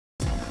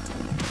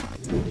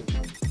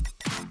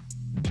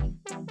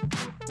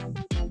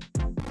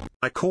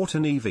I caught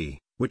an Eevee.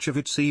 Which of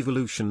its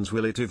evolutions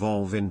will it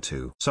evolve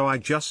into? So I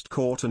just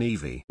caught an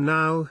Eevee.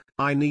 Now,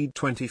 I need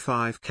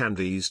 25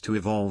 candies to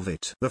evolve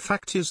it. The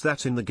fact is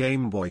that in the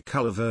Game Boy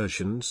Color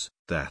versions,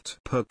 that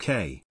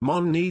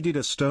Pokémon needed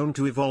a stone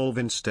to evolve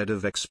instead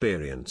of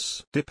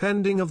experience.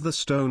 Depending of the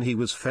stone he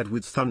was fed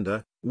with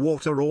thunder,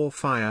 water or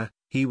fire,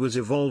 he was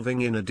evolving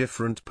in a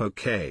different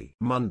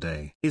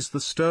Pokémon. Is the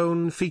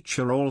stone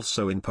feature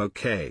also in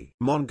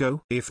Pokémon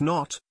Go? If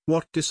not,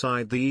 what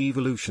decide the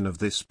evolution of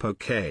this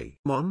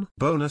Pokémon?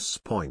 Bonus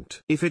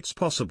point. If it's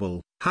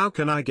possible, how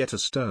can I get a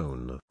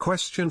stone?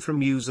 Question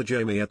from user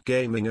Jouramie at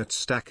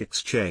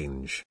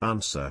gaming@stack-exchange.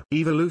 Answer.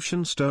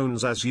 Evolution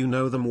stones as you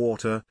know them,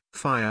 water,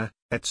 fire,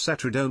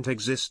 etc. don't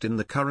exist in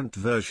the current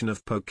version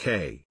of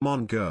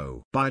Pokémon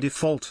Go. By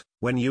default,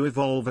 when you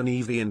evolve an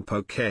Eevee in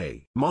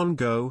Pokémon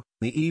Go,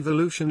 the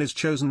evolution is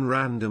chosen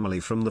randomly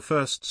from the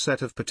first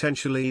set of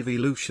potential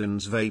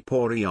evolutions: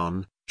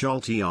 Vaporeon,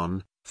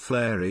 Jolteon,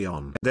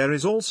 Flareon. There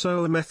is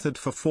also a method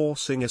for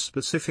forcing a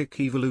specific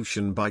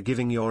evolution by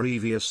giving your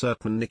Eevee a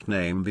certain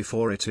nickname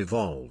before it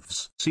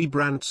evolves. See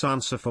Brandt's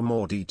answer for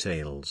more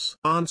details.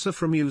 Answer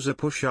from user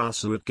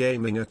Pushasu at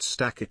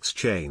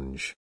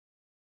gaming@stack-exchange.